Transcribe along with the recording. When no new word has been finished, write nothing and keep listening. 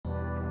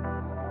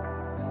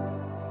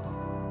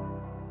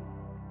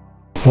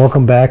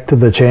Welcome back to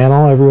the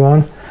channel,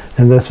 everyone.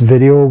 In this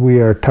video we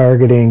are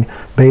targeting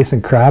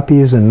basin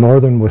crappies in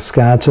northern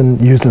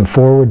Wisconsin using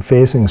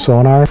forward-facing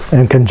sonar.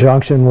 In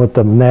conjunction with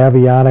the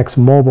Navionics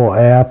mobile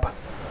app,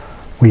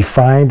 we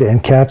find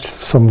and catch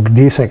some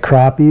decent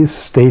crappies.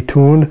 Stay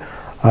tuned.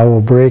 I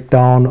will break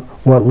down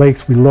what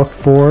lakes we look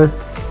for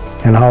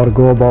and how to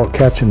go about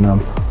catching them.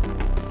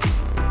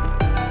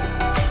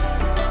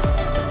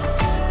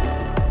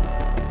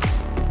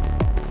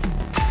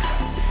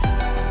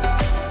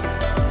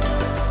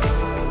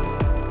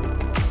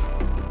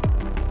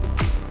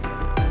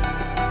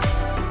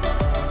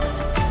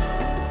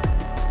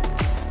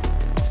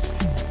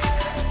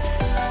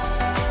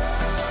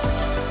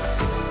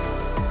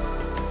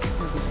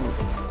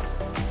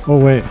 Oh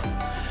wait,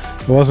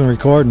 it wasn't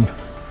recording.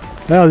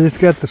 Well, I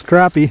just got this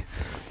crappie.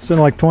 It's in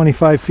like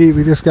 25 feet.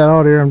 We just got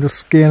out here. I'm just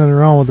scanning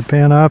around with the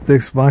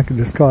Panoptics. Mike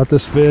just caught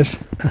this fish.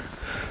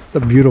 It's a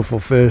beautiful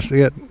fish. They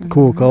got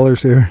cool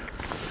colors here.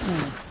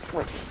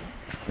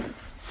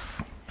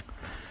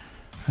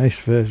 Nice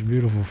fish,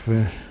 beautiful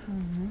fish.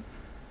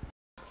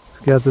 It's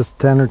got this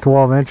 10 or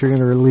 12 inch. You're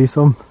gonna release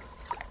them.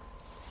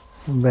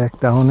 And back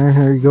down there.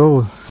 Here he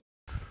goes.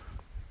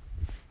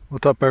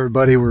 What's up,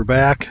 everybody? We're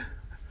back.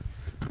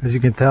 As you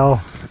can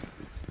tell,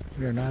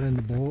 we are not in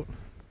the boat.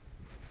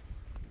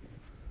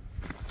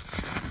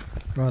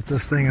 Brought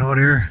this thing out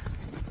here,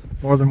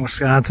 northern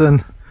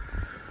Wisconsin.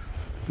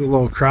 Do a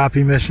little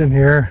crappie mission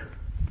here.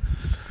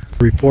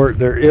 Report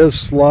there is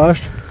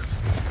slush.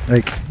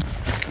 Like,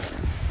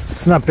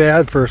 it's not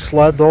bad for a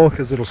sled though,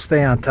 because it'll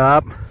stay on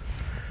top.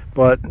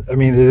 But I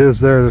mean, it is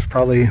there. There's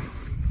probably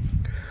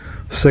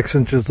 6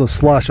 inches of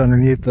slush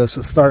underneath this.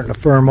 It's starting to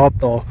firm up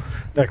though.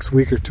 Next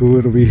week or two,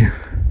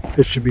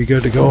 it should be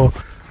good to go.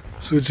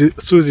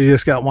 Susie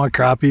just got one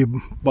crappie,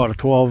 about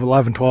a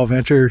 11, 12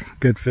 incher,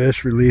 good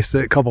fish, released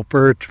it, a couple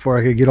perch before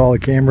I could get all the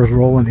cameras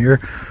rolling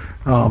here.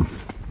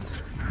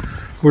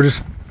 We're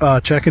just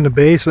checking the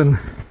basin.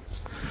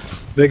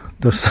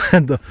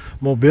 The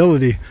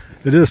mobility,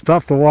 it is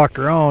tough to walk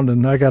around,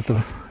 and I got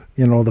the,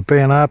 the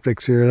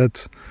Panoptics here.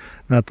 That's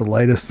not the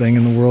lightest thing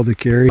in the world to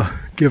carry.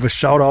 Give a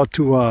shout out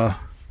to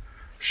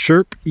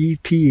Sherp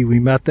ET. We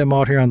met them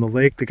out here on the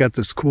lake. They got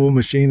this cool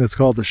machine that's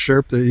called the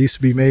Sherp that used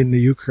to be made in the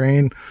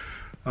Ukraine.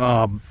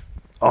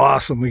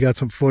 Awesome. We got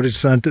some footage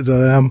sent to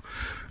them.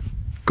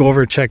 Go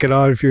over and check it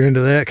out if you're into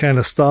that kind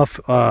of stuff.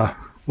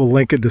 We'll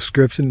link a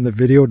description in the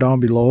video down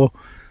below.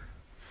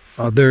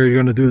 They're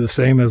going to do the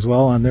same as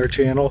well on their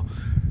channel.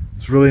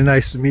 It's really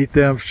nice to meet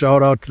them.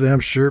 Shout out to them,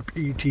 Sherp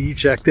ET.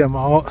 Check them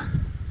out.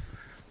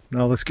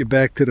 Now let's get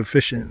back to the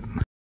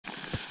fishing.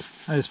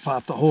 I just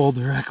popped a hole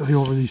directly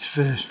over these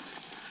fish.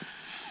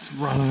 Just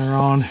running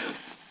around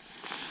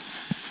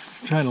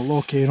trying to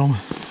locate them.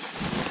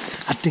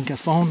 I think I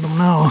found them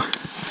now.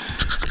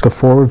 The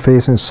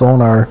forward-facing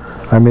sonar,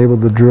 I'm able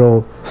to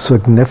drill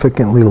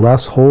significantly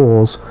less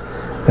holes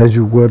as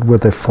you would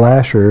with a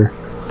flasher,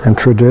 and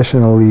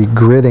traditionally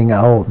gridding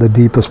out the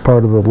deepest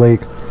part of the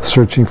lake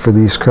searching for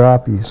these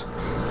crappies.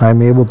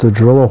 I'm able to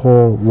drill a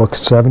hole, look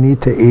 70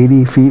 to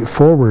 80 feet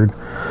forward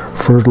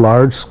for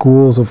large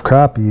schools of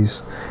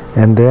crappies,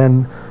 and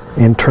then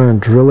in turn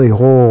drill a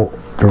hole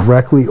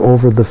directly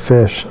over the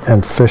fish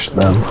and fish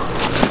them.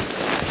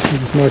 I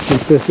just marked some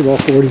fish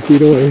about 40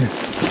 feet away.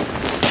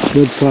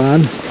 Good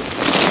pond.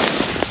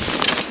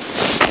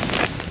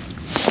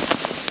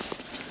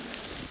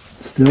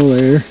 Still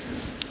there.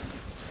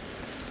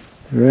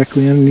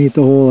 Directly underneath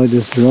the hole I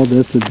just drilled.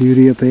 That's the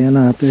beauty of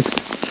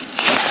Panoptics.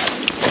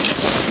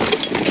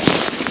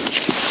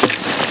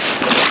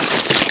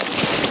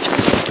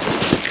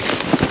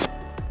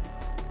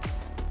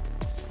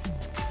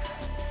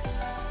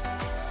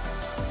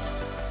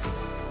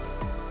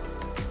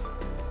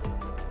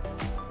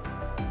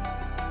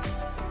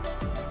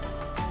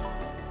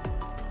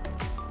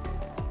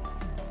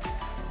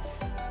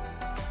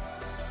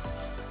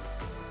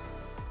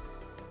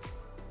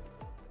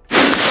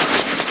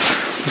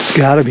 It's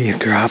gotta be a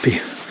crappie.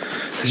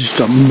 It's just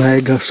a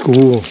mega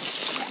school.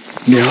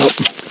 Yep.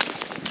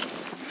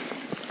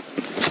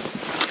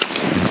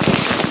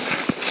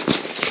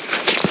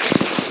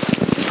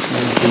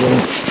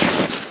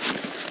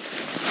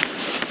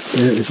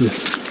 There is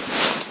just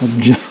a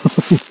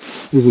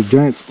giant, there's a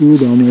giant school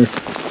down there.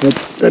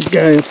 That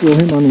guy, I throw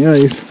him on the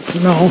ice.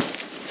 No,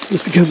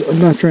 just because I'm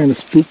not trying to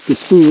spook the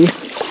school.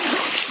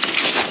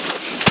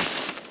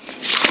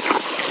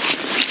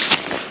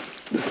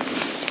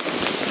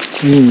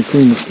 I need to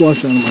clean the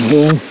slush out of my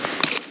hole.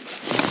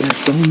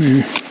 Back down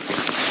there.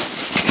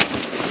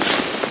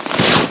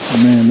 Oh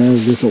man, that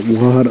is just a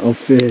wad of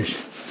fish.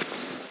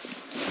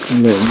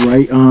 And that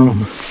right on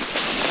them.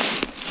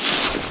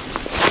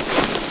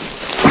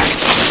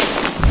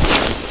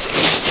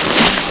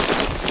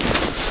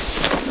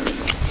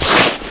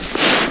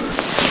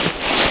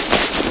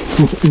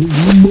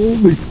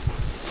 Moly.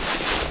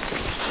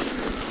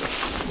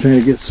 Trying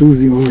to get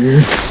Susie over here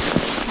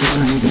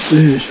behind the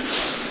fish.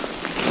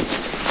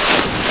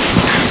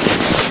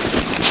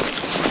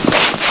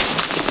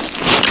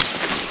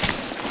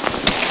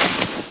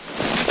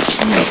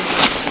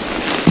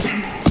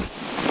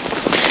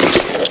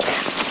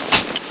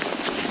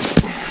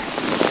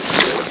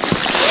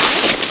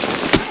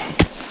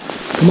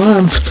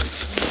 on.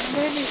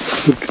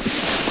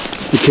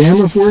 The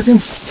camera's working?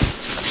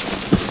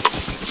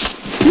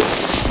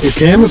 Your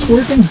camera's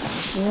working?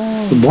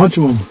 Yeah. A bunch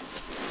of them.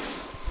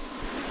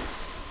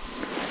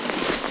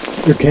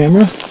 Your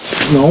camera?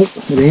 No,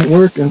 it ain't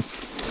working.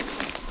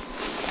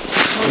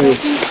 Wait.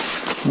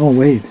 Oh,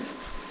 wait.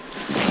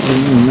 It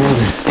doesn't even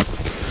matter.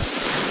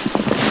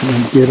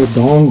 Get a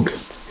donk.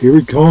 Here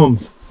he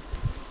comes.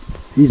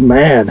 He's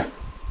mad.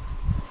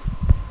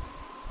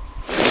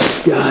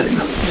 Got him.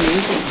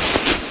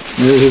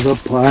 There's a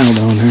pile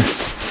down there.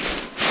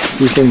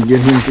 See if I can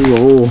get him through the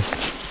hole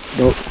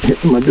without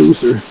hitting my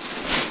deucer.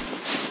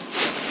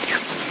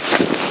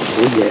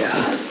 Oh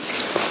yeah.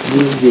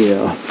 Oh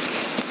yeah.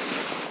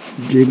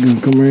 Jig gonna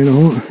come right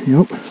on.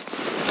 Yep.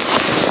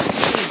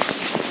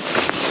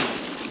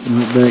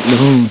 Not back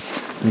down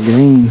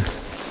again.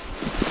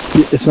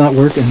 It's not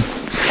working.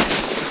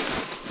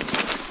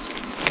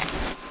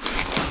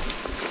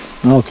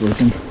 Now it's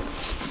working.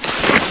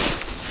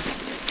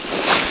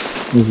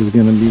 This is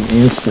gonna be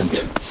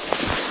instant.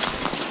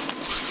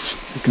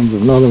 Here comes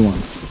another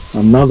one.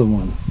 Another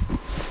one.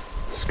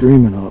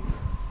 Screaming up.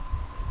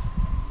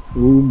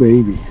 Ooh,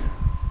 baby.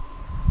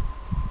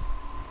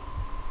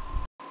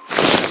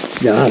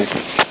 Got it.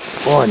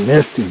 Oh, I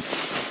missed him.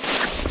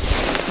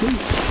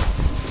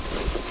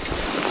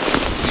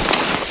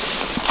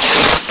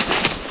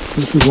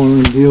 This is one of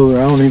the deals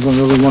where I don't even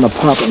really want to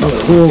pop another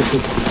hole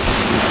because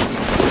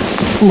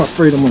I'm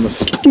afraid I'm going to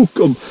spook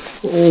them.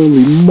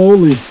 Holy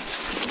moly.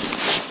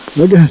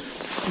 Look at it.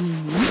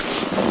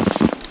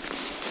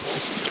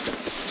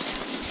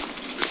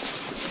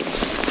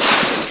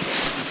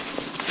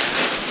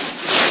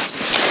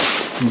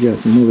 We got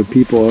some other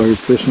people out here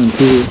fishing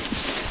too.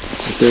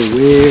 But they're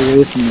way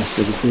away from us,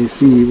 but if they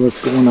see what's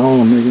going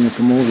on, they're going to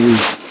come over here.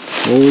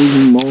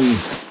 Holy moly.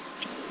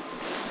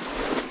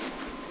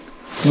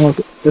 No,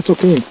 it's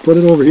okay. Put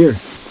it over here.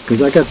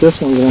 Because I got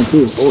this one going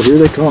too. Oh, here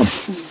they come.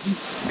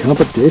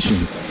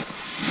 Competition.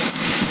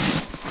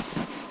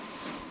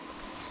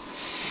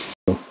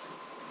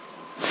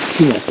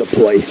 He wants to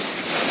play.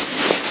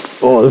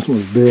 Oh, this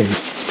one's big.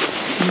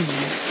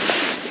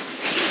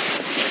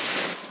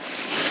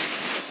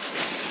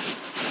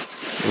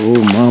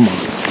 Oh, mama.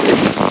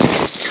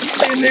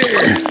 In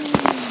there.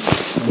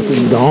 This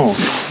is dong.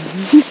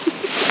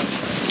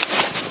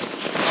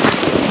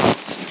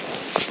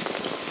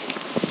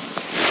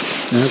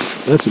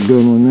 That's a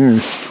good one there.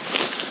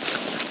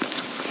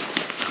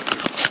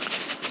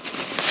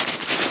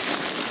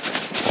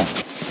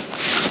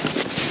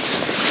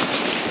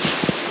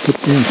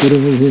 Put it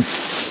over here.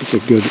 That's a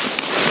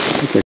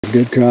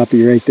good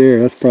crappie right there.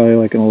 That's probably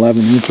like an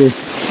 11-incher.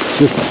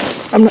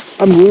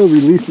 I will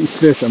release these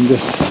fish.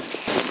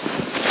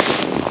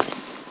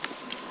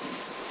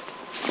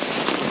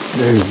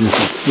 There's just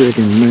a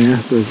freaking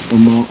massive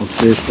amount of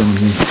fish down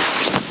here.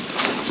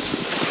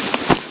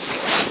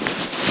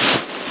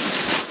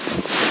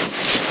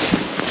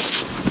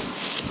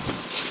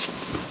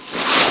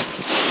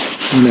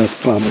 I'm gonna have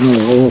to pop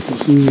another hole so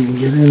we can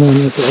get in on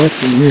this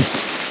action here.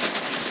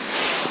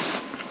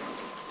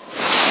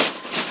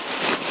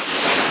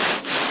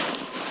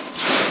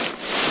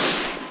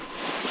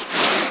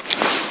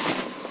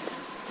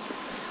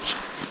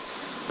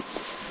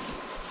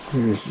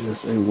 There's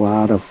just a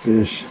wad of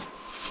fish.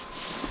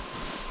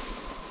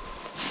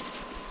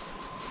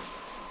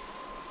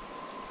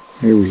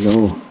 Here we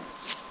go.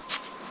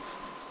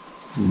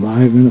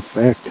 Live in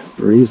effect.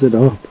 Raise it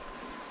up.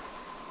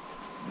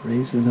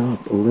 Raise it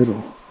up a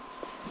little.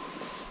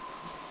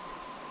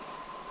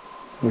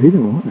 Oh, he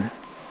didn't want that.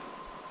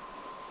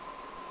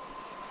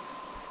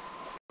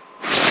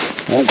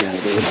 That got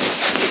it.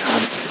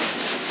 Got it.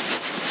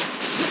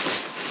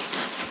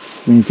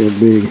 This ain't that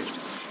big.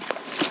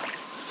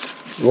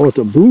 Oh, it's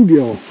a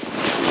bluegill.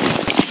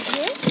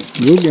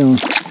 Bluegill.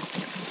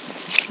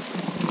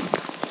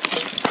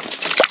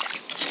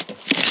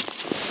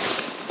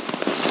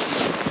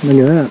 Look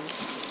at that.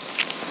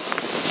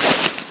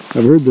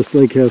 I've heard this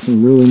lake has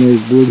some really nice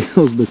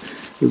bluegills, but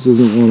this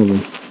isn't one of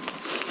them.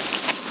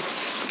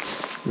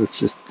 That's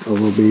just a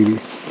little baby.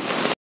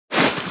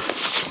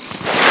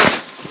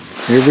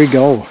 Here we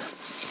go.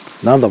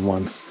 Another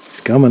one.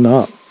 It's coming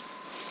up.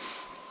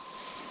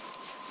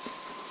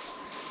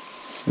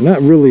 They're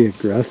not really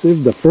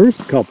aggressive. The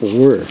first couple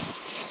were.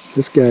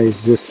 This guy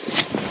is just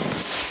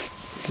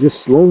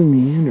slowly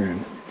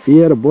meandering. If he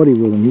had a buddy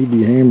with him, he'd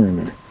be hammering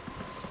her.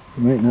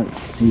 He might not.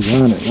 He's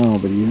on it now,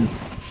 but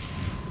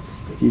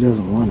it's like he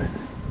doesn't want it.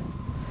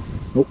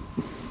 Nope.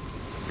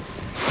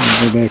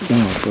 I'll go back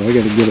down, so I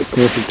got to get it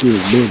closer to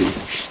his buddies.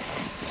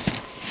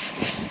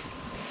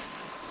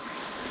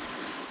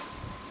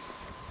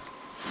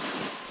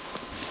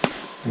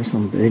 There's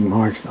some big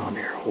marks down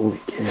there. Holy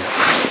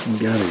cow! You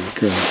gotta be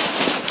crazy.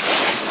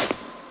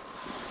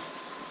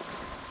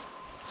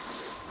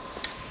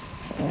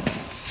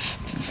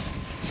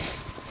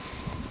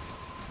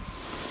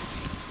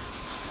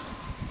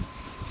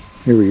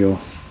 Here we go.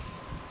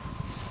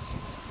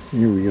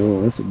 Here we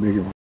go. That's a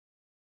bigger one.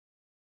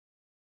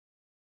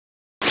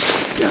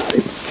 Got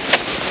him.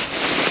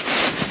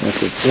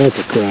 That's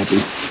a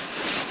crappie.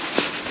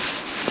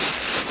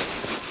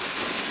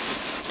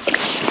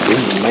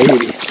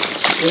 baby.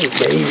 Little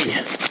baby.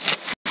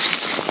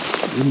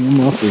 Getting him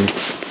up there.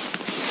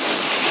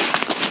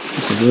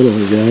 That's a little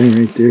guy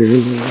right there.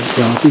 There's a little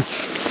crappie.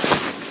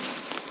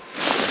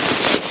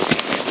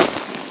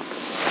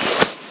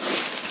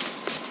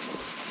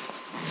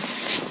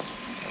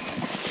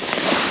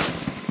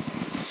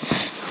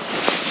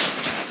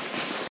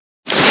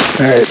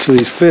 Alright, so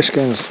these fish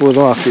kind of slid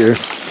off here.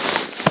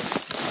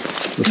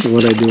 This is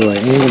what I do. I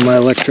angle my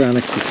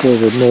electronics to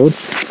forward mode.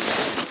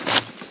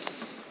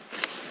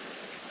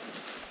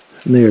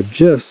 And they are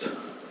just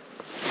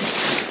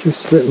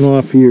sitting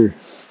off here,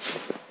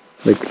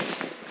 like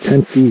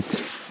 10 feet. It's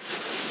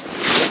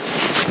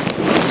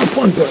a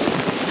fun part.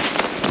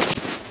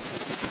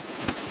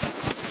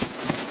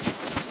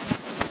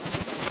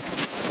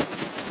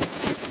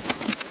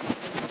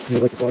 I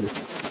like the water.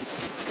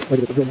 Just like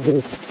it to drill my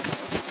holes.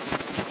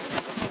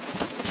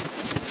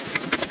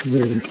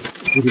 There.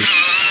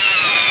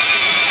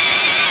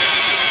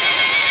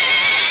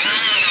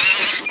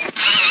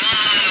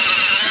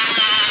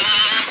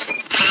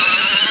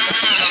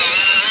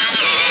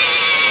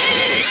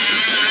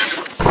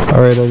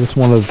 Alright, I just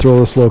wanted to throw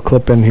this little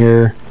clip in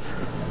here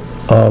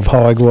of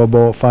how I go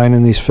about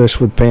finding these fish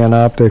with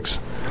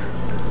Panoptics.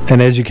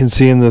 And as you can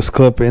see in this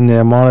clip, in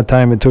the amount of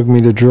time it took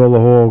me to drill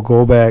the hole,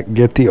 go back,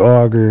 get the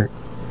auger,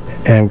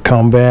 and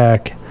come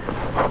back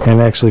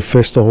and actually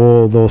fish the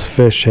hole, those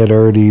fish had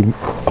already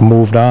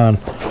moved on.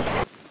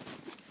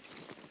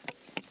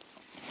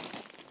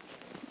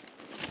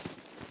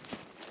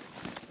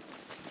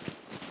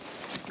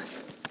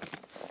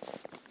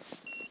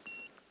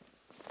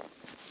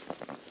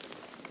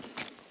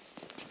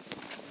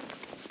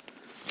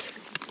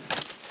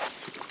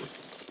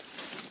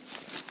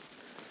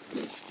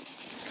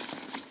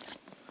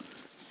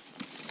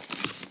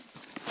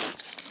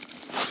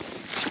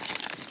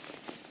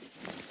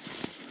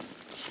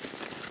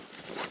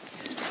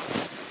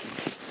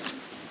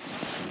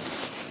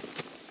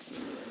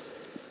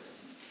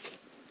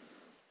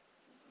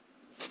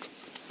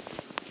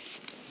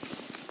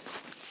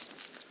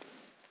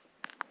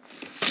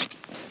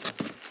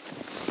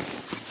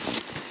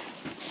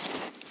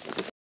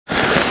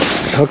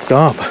 It's hooked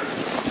up.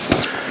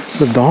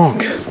 It's a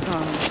donk.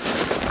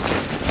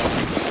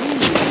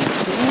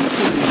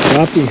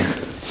 Crappie.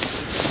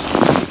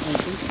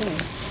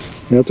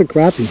 Yeah, it's a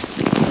crappie.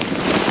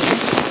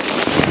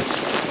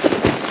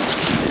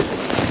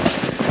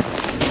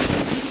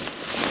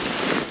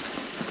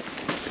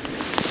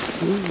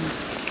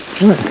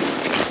 What?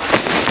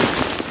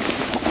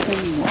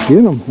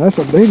 Get him. That's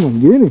a big one.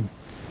 Get him.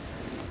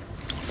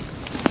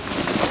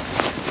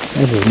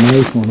 That's a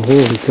nice one.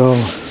 Holy cow.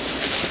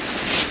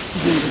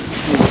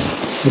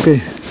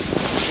 Okay.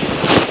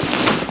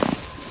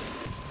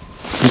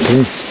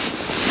 Okay.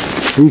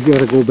 He's got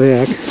to go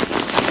back.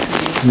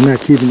 I'm not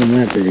keeping him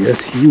that big.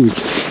 That's huge.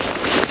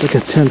 It's like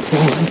a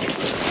 10-12 inch.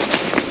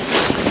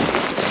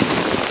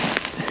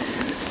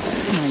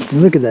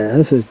 Look at that.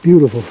 This is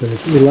beautiful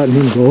fish. We're letting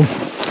him go.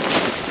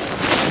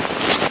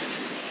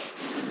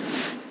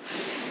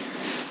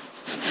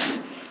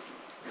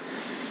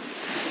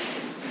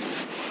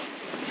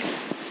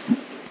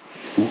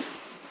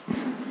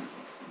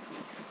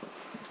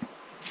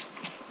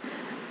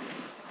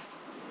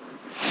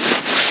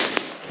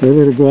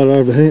 Ready to go out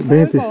of the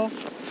bait.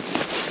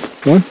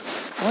 What?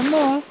 One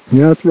more.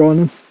 Yeah, it's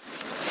running.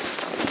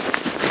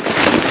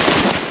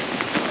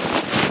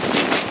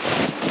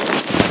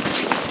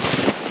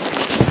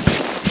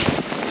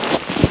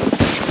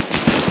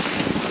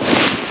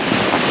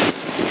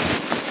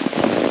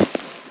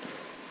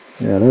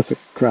 Yeah, that's a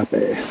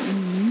crappie.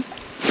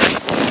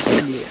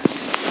 Yeah.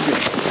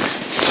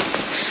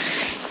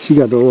 She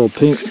got the little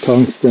pink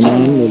tungsten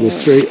on with the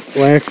straight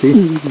waxy.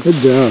 Good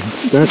job.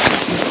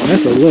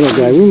 That's a little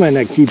guy. We might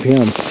not keep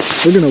him.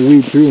 We're gonna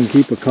weed through and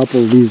keep a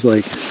couple of these,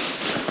 like,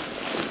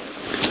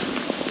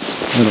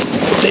 I don't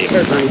know, 8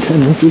 or 9,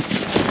 10 inches.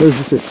 There's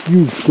just a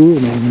huge school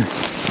down there.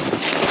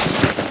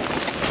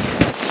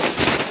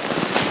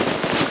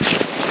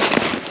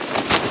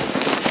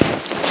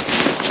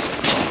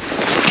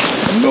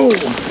 No.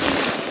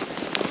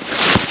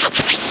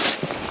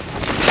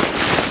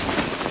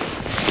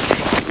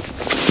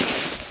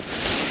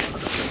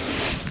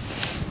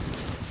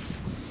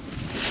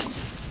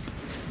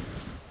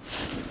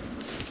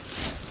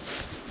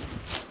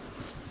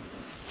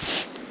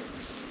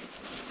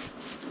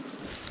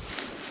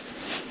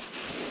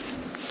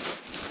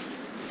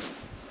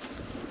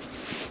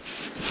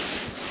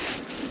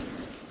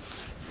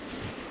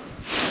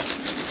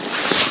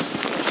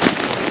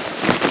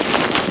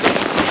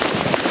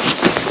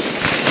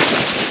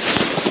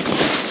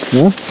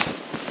 Yeah?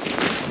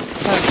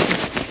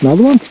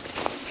 Another one?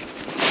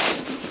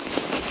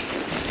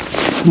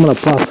 I'm gonna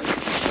pop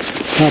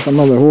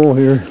another hole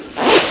here.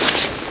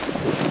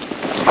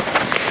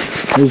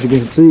 As you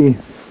can see,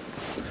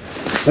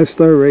 I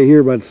started right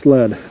here by the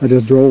sled. I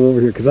just drove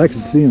over here because I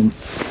could see him.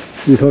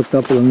 He's hooked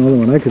up with another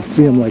one. I could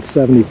see him like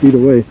 70 feet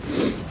away.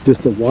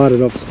 Just a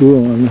wadded up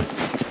school on the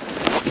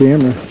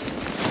camera,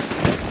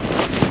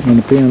 on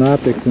the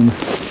Panoptics, and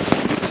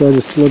so I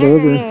just slid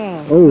over.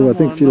 Oh, I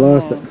think she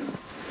lost it.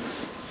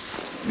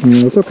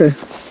 It's okay.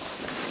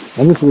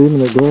 I'm just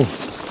leaving it go.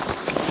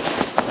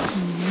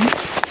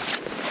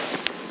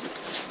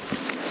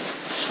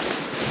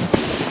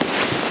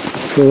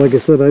 So like I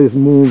said, I just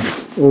moved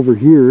over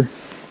here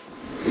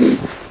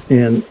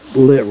and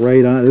lit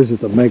right on. There's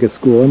just a mega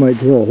school. I might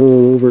drill a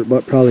hole over it,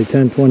 but probably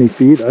 10-20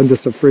 feet. I'm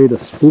just afraid of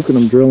spooking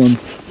them drilling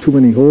too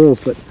many holes,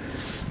 but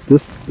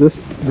this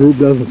group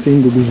doesn't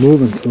seem to be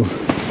moving, so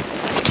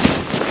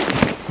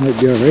might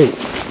be all right.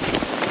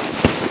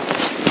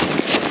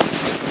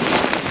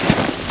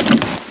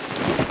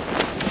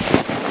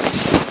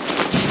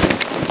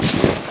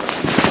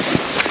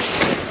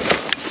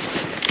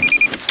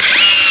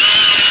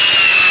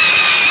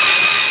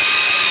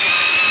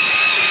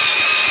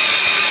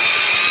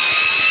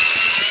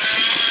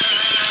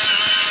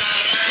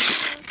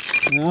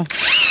 Now,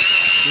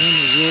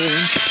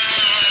 rolling.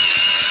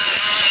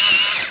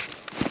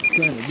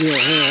 Trying to drill a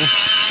hole.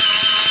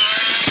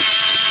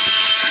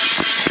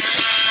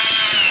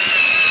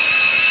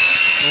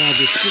 Oh,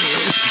 just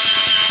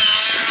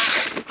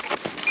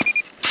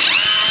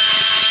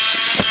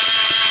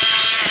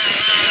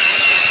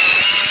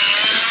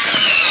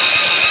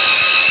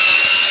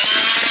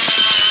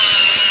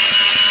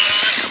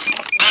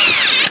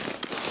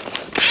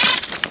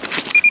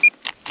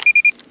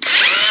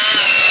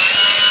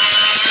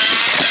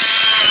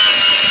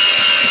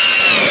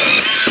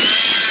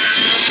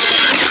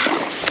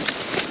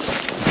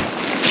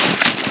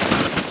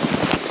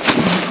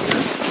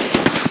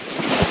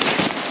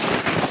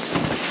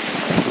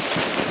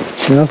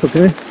yeah, that's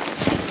okay.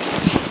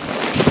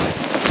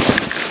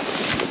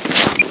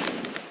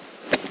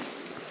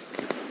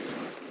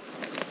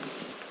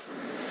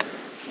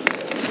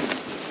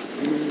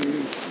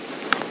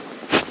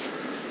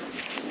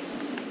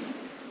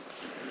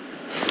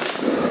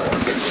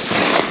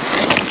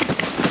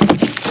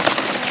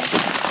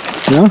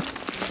 Yeah?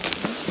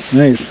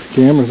 Nice.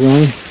 Camera's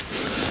on.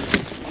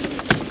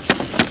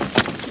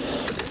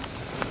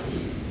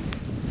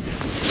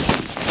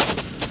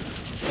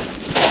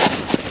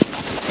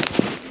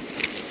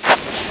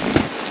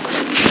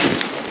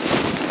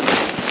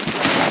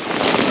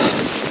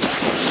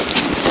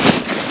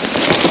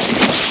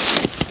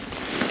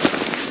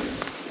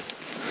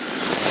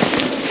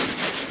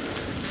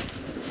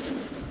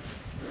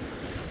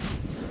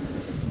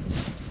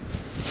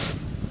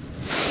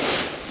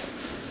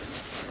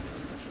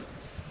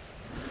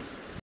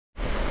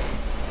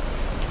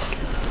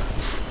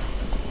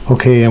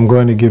 Okay, I'm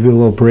going to give you a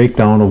little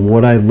breakdown of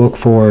what I look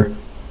for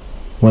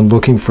when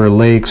looking for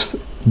lakes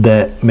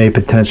that may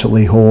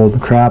potentially hold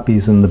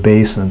crappies in the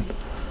basin.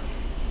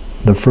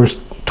 The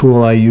first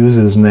tool I use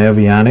is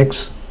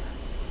Navionics,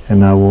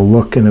 and I will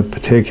look in a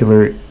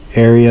particular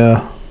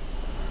area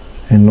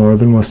in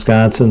northern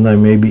Wisconsin that I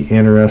may be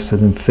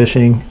interested in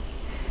fishing.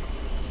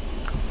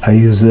 I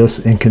use this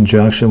in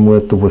conjunction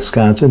with the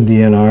Wisconsin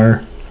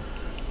DNR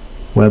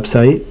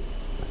website.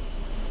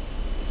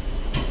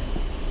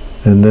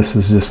 And this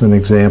is just an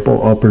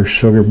example, Upper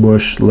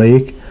Sugarbush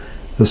Lake.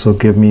 This will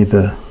give me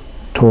the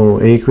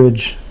total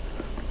acreage,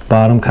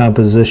 bottom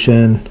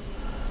composition,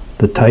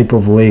 the type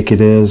of lake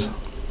it is,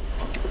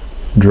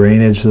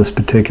 drainage this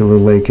particular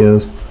lake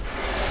is.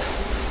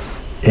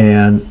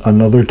 And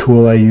another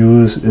tool I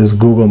use is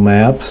Google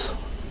Maps.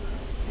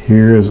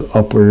 Here is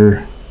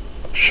Upper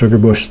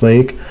Sugarbush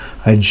Lake.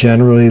 I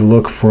generally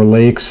look for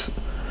lakes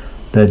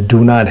that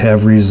do not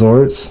have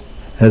resorts,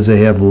 as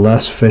they have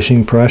less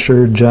fishing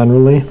pressure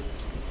generally.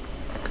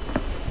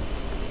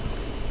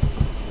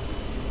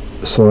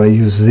 So I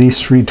use these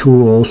three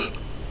tools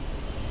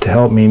to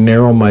help me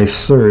narrow my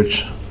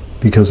search,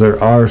 because there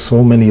are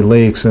so many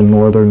lakes in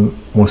northern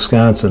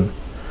Wisconsin.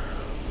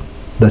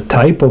 The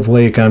type of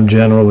lake I'm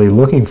generally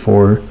looking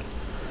for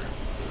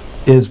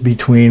is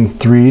between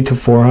 300 to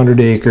 400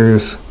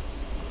 acres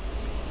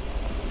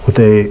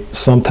with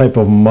some type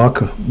of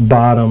muck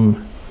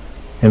bottom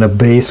and a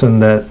basin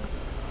that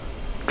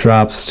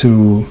drops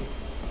to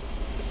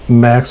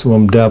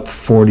maximum depth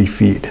 40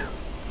 feet.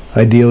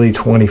 Ideally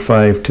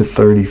 25 to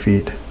 30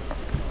 feet.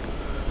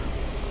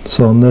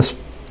 So in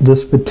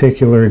this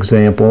particular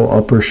example,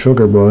 Upper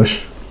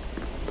Sugarbush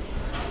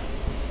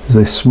is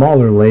a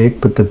smaller lake,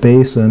 but the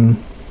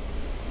basin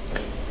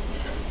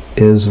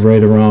is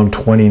right around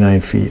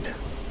 29 feet.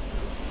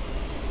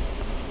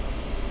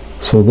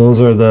 So those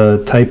are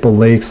the type of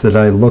lakes that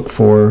I look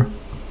for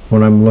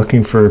when I'm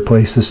looking for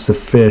places to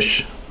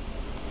fish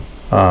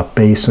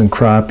basin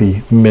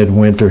crappie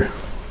midwinter.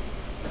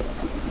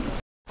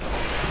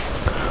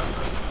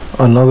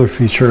 Another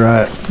feature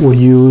I will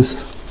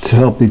use to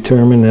help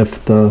determine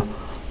if the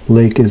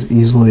lake is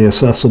easily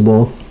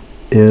accessible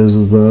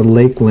is the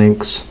Lake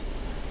Links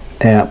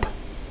app.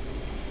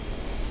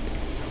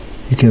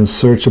 You can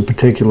search a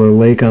particular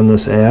lake on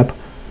this app,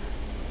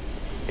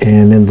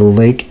 and in the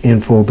lake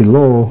info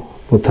below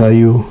will tell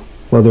you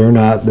whether or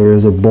not there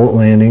is a boat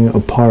landing, a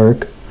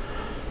park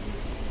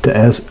to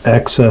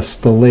access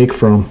the lake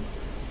from.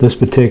 This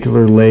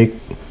particular lake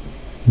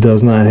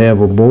does not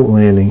have a boat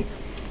landing.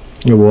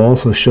 It will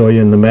also show you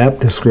in the map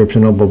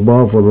description up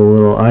above with a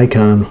little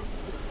icon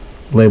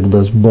labeled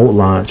as boat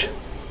launch.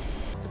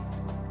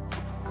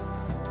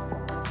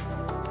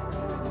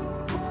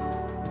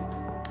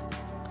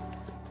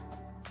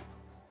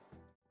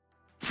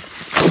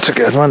 That's a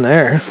good one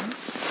there.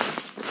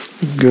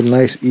 Good,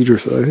 nice eater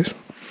size.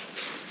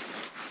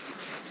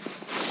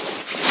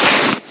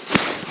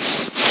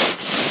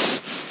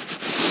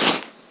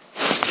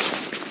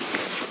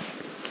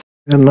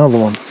 And another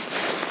one.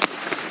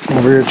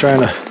 Over here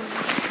trying to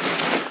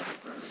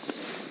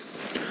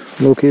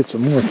locate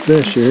some more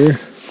fish here.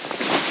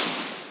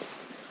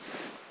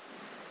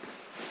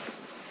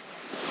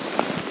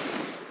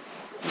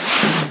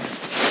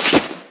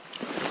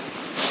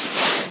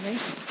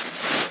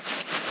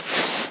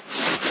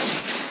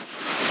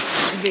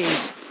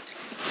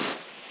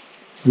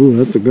 Ooh,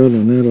 that's a good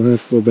one. That'll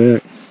have to go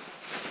back.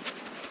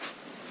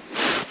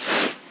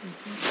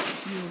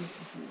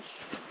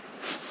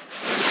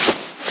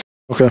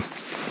 Okay,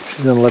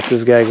 she's gonna let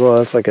this guy go.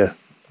 That's like a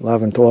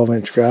 11,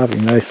 12-inch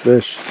crappie. Nice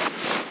fish.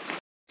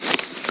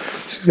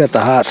 She's got the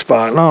hot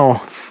spot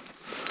now.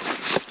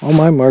 All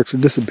my marks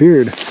have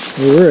disappeared.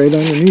 They were right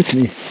underneath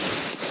me.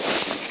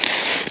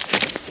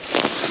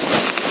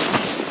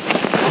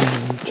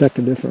 Check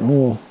a different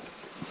hole.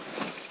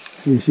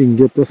 See if she can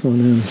get this one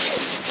in.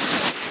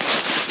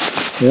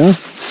 Yeah?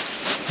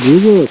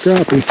 Bugle or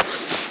crappie?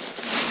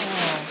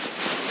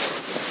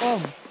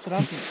 Oh,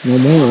 crappie. No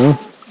more, huh?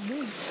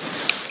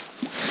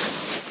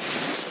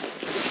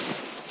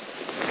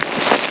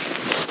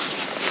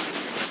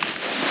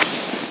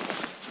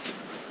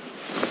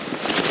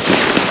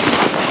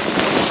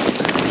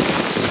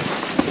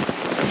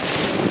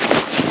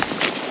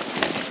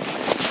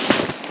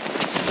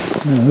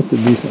 Yeah, that's a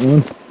decent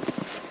one.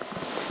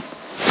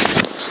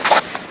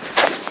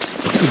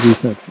 A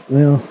decent,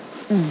 well,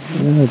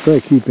 yeah, I'd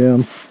probably keep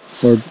him.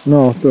 Or,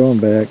 no, throw him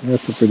back.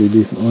 That's a pretty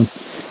decent one.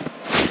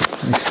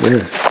 Nice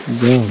fish. Good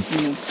job.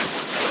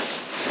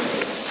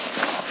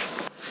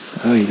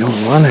 Oh, you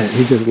don't want it.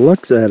 He just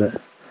looks at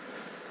it.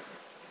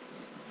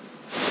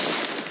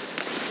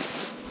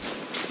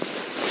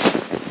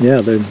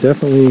 Yeah, they're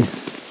definitely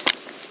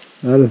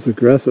not as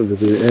aggressive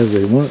as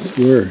they once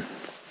were.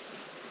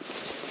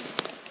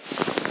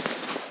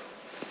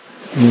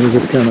 And we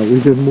just kind of, we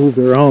didn't move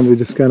around. We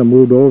just kind of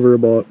moved over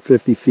about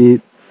 50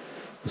 feet.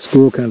 The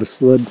school kind of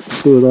slid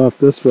off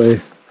this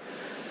way.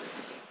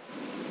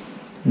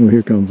 Oh,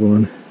 here comes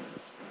one.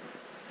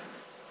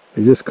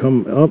 They just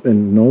come up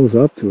and nose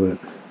up to it.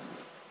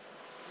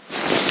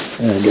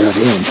 Yeah, I got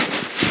him.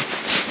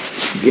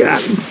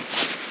 Got him.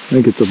 I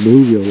think it's a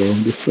bluegill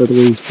though. Just the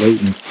way he's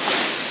fighting.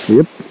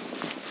 Yep.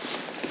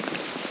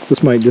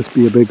 This might just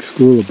be a big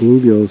school of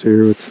bluegills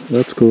here, which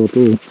that's cool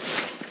too.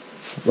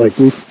 Like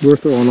we're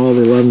throwing all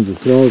the 11s and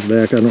 12s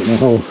back. I don't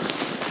know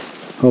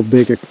how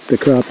big the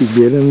crappie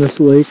get in this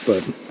lake,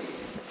 but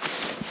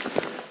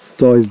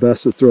it's always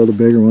best to throw the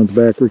bigger ones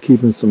back. We're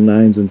keeping some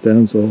 9s and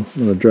 10s, so I'm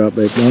gonna drop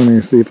back down here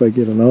and see if I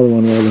get another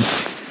one while the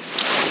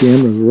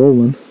camera's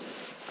rolling.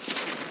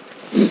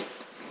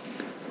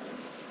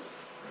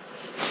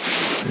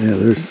 Yeah,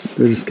 they're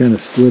just kind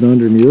of slid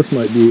under me. This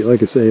might be,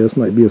 like I say, this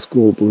might be a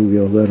school of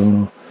bluegills. I don't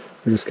know.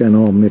 They're just kind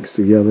of all mixed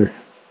together.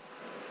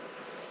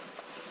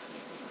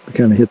 We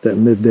kind of hit that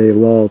midday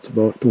lull. It's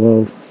about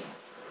 12,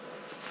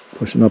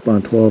 pushing up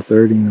on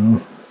 12:30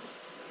 now.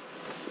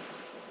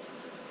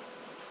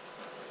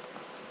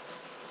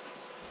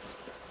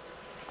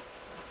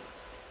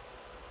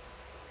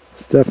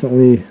 It's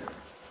definitely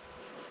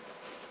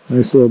a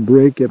nice little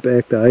break. Get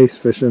back to ice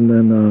fishing,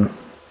 then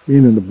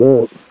being in the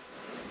boat.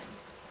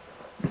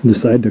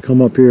 Decided to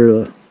come up here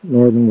to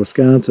northern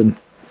Wisconsin,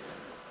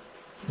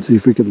 see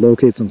if we could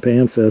locate some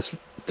panfish.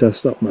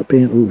 Test out my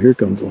pan. Ooh, here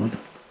comes one.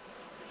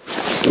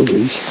 Oh,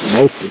 he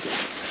smoked it.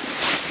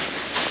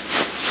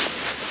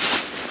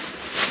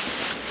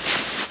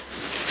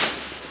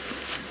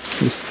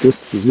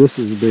 This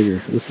is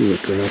bigger. This is a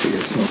crappie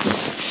or something.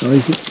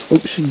 Oh,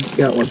 she's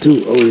got one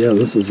too. Oh yeah,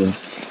 this is a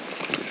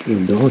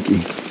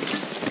donkey.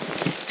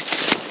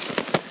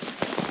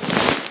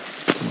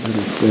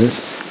 Little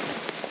fish.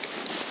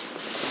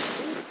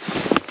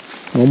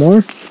 No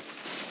more?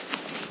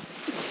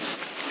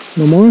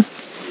 No more?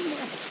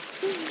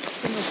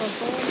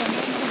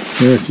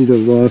 Yeah, she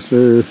just lost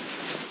hers.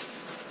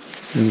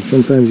 And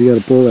sometimes you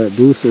gotta pull that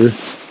booster.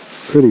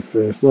 Pretty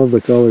fish. Love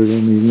the colors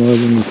on these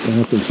northern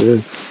Wisconsin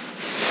fish.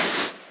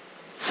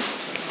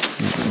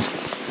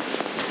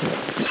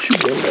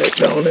 Shoot them back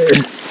down there.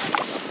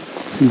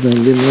 See if I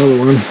can get another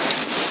one.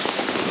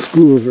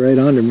 School's right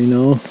under me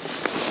now.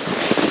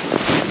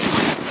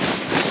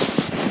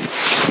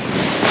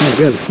 I've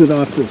got to sit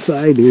off to the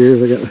side here. I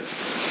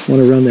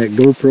want to run that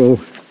GoPro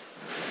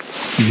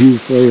view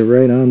for you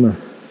right on the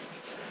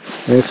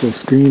actual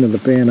screen of the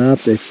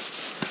Panoptics.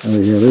 Oh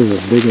yeah, there's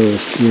a big old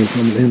school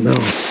coming in now.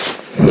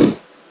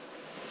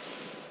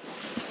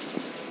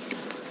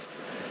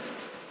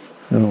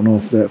 I don't know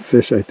if that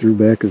fish I threw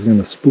back is going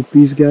to spook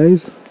these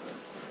guys.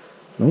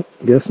 Nope,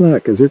 guess not,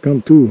 because here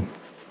come two.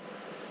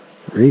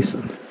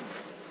 Racing.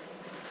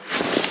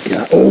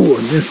 God, oh,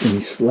 I missed him. He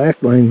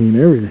slacklined me and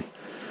everything.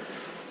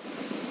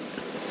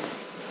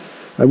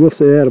 I will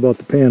say that about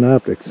the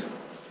Panoptics.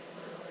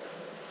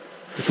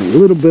 There's a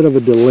little bit of a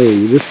delay.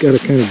 You just got to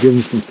kind of give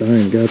him some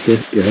time. Got that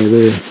guy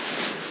there.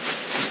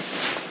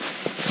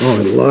 Oh,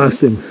 I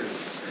lost him.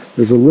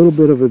 There's a little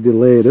bit of a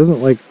delay. It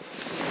isn't like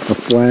a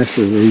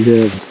flasher where you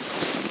have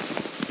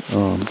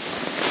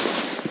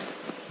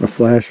a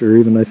flasher.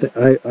 Even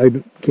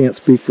I can't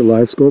speak for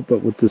live scope,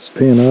 but with this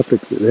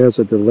Panoptics, it has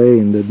a delay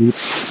in the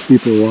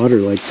deeper water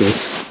like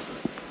this.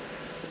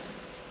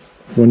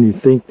 When you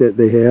think that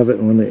they have it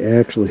and when they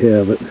actually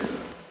have it.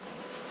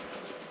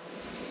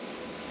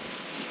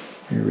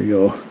 Here we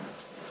go.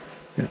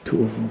 Got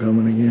two of them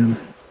coming again.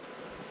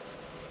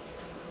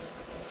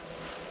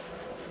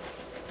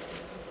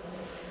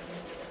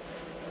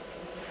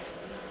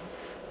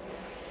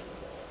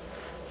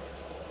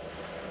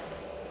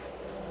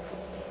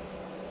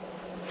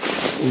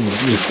 Ooh,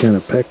 I just kind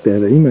of pecked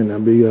at it. He might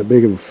not be that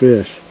big of a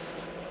fish.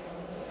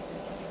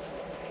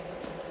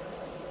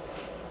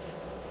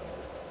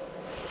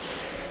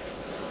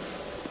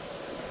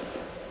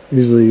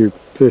 Usually your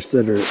fish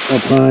that are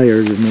up high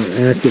are your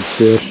more active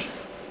fish.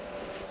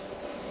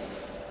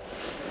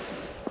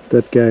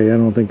 That guy I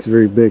don't think is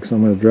very big, so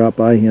I'm going to drop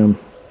by him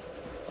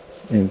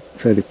and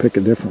try to pick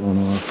a different one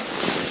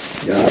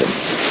off. Got it.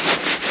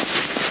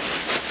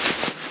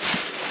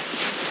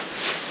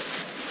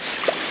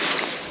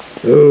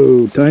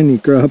 Oh, tiny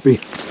crappie.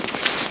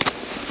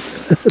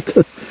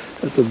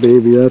 That's a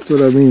baby. That's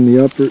what I mean.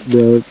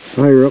 The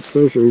higher up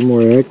fish are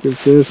more active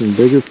fish and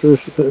bigger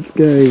fish. That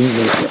guy.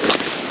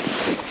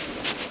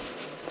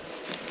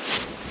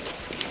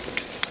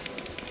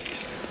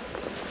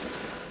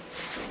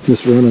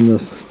 Just running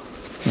this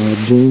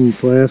Jamie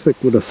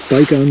plastic with a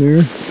spike on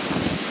there.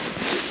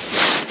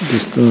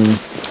 Just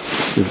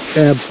there's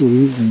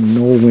absolutely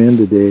no wind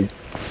today.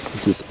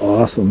 It's just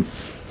awesome.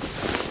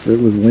 If it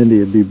was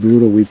windy, it'd be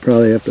brutal. We'd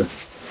probably have to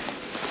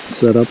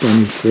set up on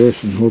these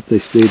fish and hope they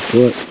stayed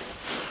put.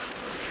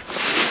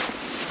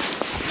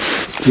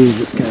 Screws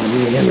just kind of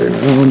meandering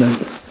around, and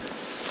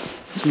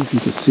see if you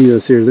can see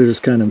this here. They're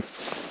just kind of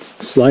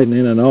sliding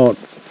in and out.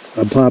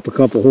 I pop a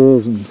couple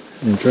holes and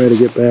try to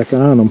get back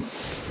on them.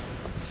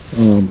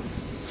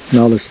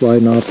 Now they're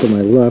sliding off to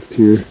my left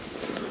here,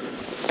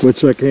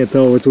 which I can't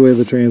tell which way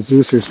the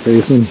transducer's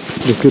facing.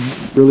 They could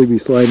really be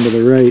sliding to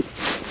the right.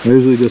 I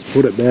usually just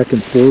put it back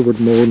in forward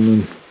mode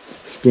and then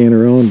scan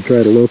around and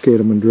try to locate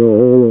them and drill a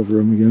hole over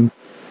them again.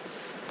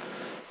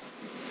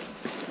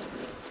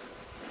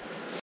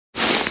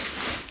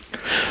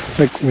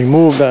 Like we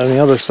moved on the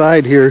other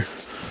side here.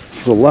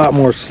 There's a lot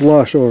more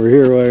slush over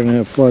here. We're gonna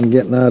have fun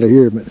getting out of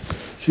here, but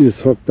she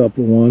just hooked up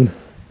with one.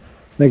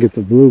 I think it's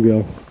a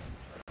bluegill.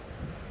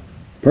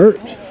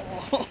 Perch.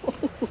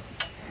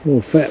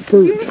 Little fat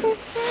perch.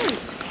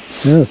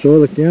 Yeah, show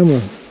the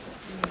camera.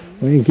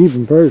 We ain't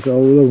keeping perch, all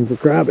we're looking for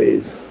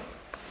crappies.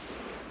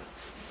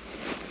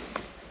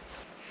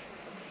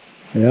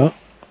 Yeah.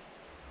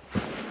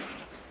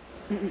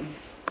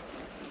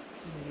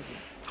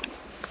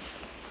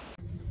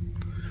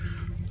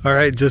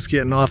 Alright, just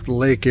getting off the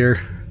lake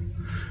here.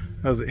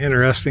 That was an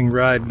interesting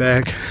ride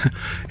back.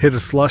 Hit a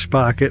slush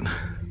pocket.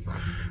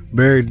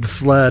 Buried the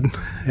sled.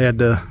 Had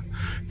to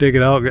dig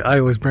it out. I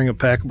always bring a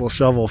packable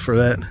shovel for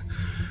that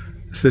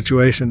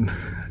situation.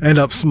 End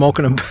up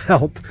smoking a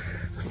belt.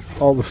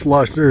 All the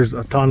slush. There's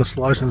a ton of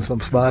slush in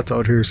some spots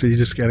out here, so you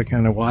just gotta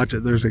kind of watch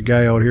it. There's a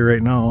guy out here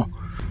right now.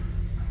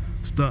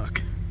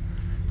 Stuck.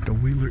 The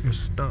wheeler is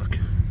stuck.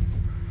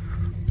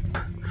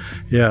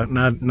 Yeah,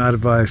 not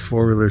advised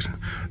four-wheelers.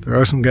 There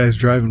are some guys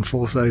driving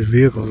full-size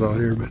vehicles out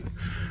here, but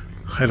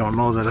I don't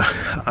know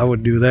that I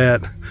would do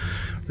that.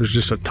 There's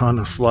just a ton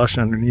of slush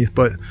underneath,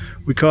 but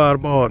we caught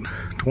about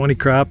 20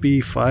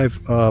 crappie,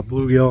 5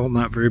 bluegill,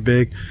 not very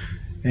big,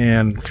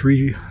 and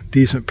 3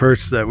 decent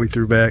perch that we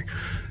threw back.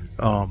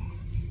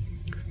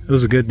 It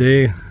was a good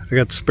day. I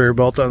got the spare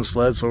belt on the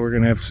sled, so we're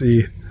gonna have to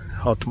see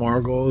how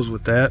tomorrow goes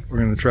with that. We're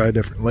gonna try a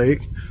different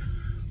lake,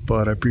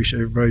 but I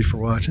appreciate everybody for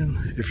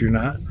watching. If you're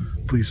not,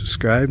 please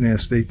subscribe and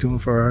stay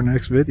tuned for our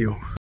next video.